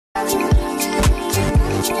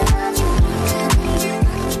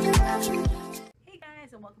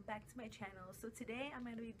back to my channel. So today I'm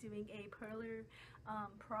going to be doing a perler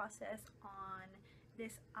process on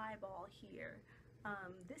this eyeball here.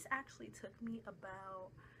 This actually took me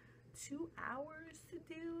about 2 hours to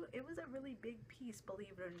do. It was a really big piece,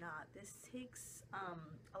 believe it or not. This takes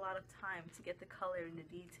a lot of time to get the color and the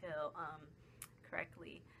detail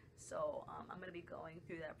correctly. So I'm going to be going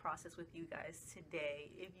through that process with you guys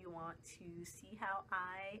today. If you want to see how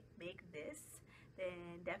I make this,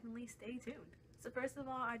 then definitely stay tuned. So first of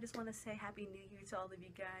all, I just want to say Happy New Year to all of you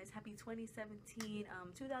guys. Happy 2017,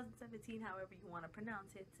 2017, however you want to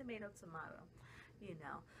pronounce it. Tomato, tomato, you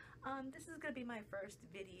know. This is going to be my first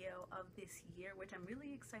video of this year, which I'm really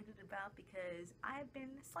excited about because I've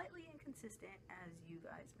been slightly inconsistent, as you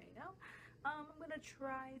guys may know. I'm going to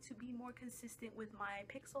try to be more consistent with my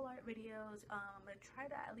pixel art videos. I'm going to try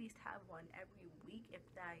to at least have one every week if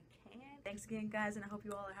I can. Thanks again, guys, and I hope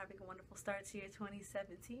you all are having a wonderful start to your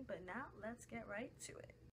 2017. But now, let's get right to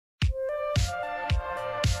it.